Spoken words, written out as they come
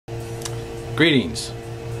Greetings.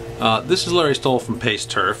 This is Larry Stoll from Pace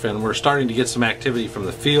Turf, and we're starting to get some activity from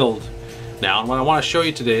the field now. And what I want to show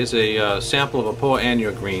you today is a sample of a Poa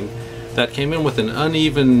annua green that came in with an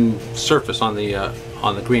uneven surface on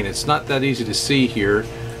the green. It's not that easy to see here,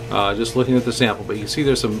 just looking at the sample, but you can see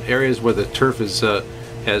there's some areas where the turf is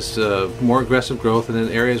has more aggressive growth, and then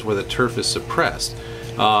areas where the turf is suppressed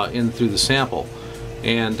in through the sample.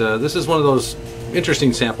 And this is one of those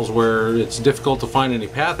interesting samples where it's difficult to find any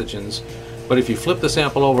pathogens. But if you flip the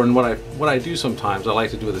sample over, and what I do sometimes, I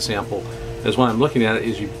like to do with the sample, is when I'm looking at it,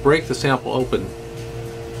 is you break the sample open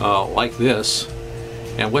like this,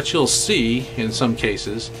 and what you'll see in some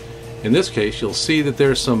cases, in this case, you'll see that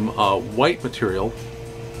there's some white material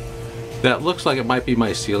that looks like it might be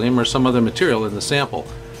mycelium or some other material in the sample.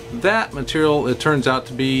 That material, it turns out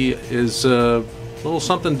to be, is a little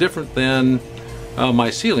something different than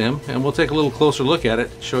mycelium, and we'll take a little closer look at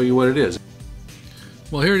it to show you what it is.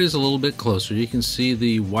 Well, here it is a little bit closer. You can see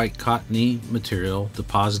the white cottony material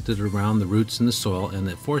deposited around the roots in the soil, and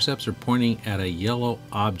the forceps are pointing at a yellow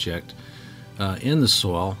object in the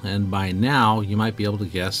soil, and by now you might be able to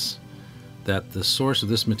guess that the source of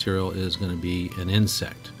this material is going to be an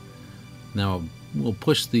insect. Now we'll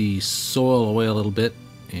push the soil away a little bit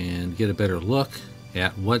and get a better look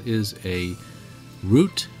at what is a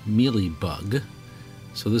root mealy bug.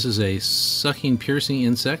 So this is a sucking, piercing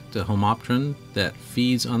insect, a homopteron that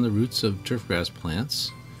feeds on the roots of turfgrass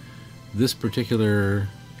plants. This particular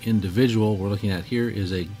individual we're looking at here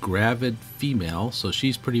is a gravid female, so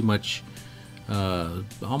she's pretty much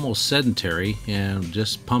almost sedentary and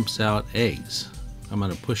just pumps out eggs. I'm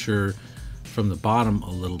going to push her from the bottom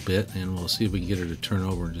a little bit, and we'll see if we can get her to turn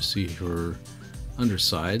over and just see her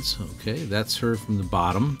undersides. Okay, that's her from the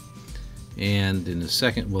bottom. And in a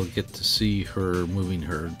second we'll get to see her moving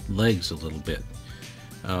her legs a little bit.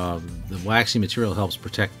 The waxy material helps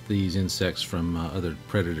protect these insects from other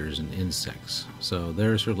predators and insects. So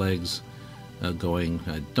there's her legs going.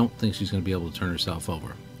 I don't think she's going to be able to turn herself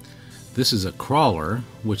over. This is a crawler,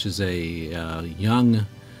 which is a young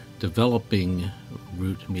developing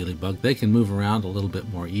root mealy bug. They can move around a little bit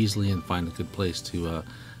more easily and find a good place to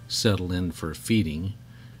settle in for feeding.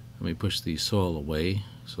 Let me push the soil away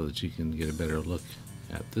so that you can get a better look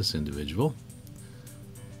at this individual.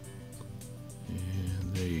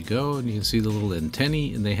 And there you go, and you can see the little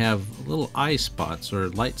antennae, and they have little eye spots or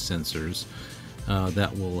light sensors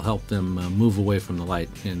that will help them move away from the light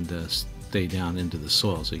and stay down into the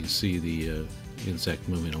soil, so you see the insect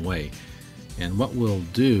moving away. And what we'll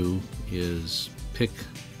do is pick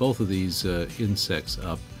both of these insects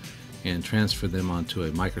up and transfer them onto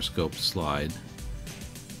a microscope slide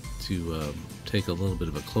to take a little bit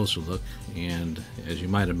of a closer look. And as you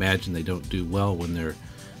might imagine, they don't do well when they're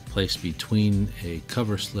placed between a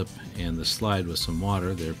cover slip and the slide with some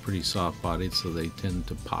water. They're pretty soft bodied, so they tend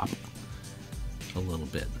to pop a little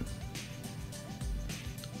bit.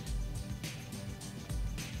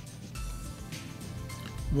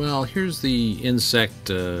 Well, here's the insect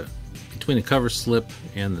between a cover slip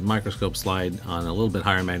and the microscope slide on a little bit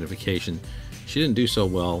higher magnification. She didn't do so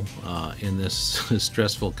well in this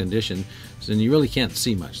stressful condition, and you really can't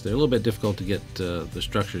see much. They're a little bit difficult to get the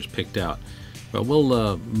structures picked out. But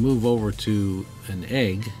we'll move over to an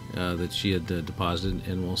egg that she had deposited,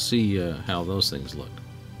 and we'll see how those things look.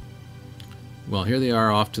 Well, here they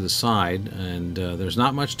are off to the side, and there's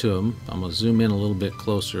not much to them. I'm going to zoom in a little bit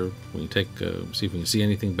closer. We can see if we can see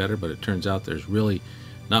anything better, but it turns out there's really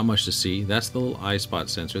not much to see. That's the little eye spot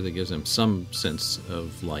sensor that gives them some sense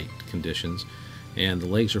of light conditions. And the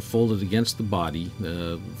legs are folded against the body.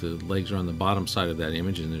 The legs are on the bottom side of that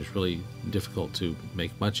image, and it's really difficult to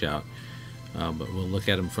make much out. But we'll look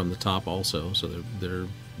at them from the top also. So they're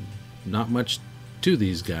not much to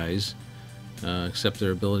these guys, except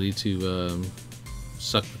their ability to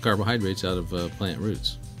suck the carbohydrates out of plant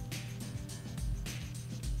roots.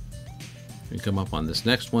 We come up on this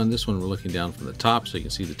next one. This one we're looking down from the top, so you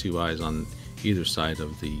can see the two eyes on either side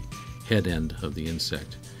of the head end of the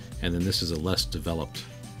insect. And then this is a less developed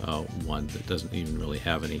one that doesn't even really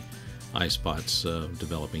have any eye spots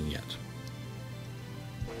developing yet.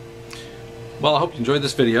 Well, I hope you enjoyed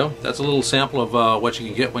this video. That's a little sample of what you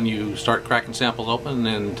can get when you start cracking samples open,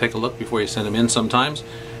 and take a look before you send them in sometimes.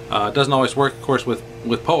 It doesn't always work, of course, with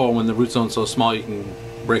Poa. When the root zone's so small, you can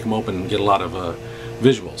break them open and get a lot of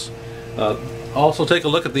visuals. Also take a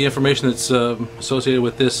look at the information that's associated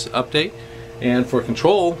with this update. And for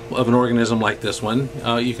control of an organism like this one,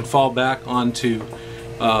 you can fall back onto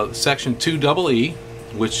Section 2EE,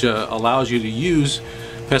 which allows you to use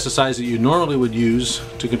pesticides that you normally would use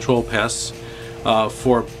to control pests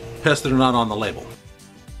for pests that are not on the label.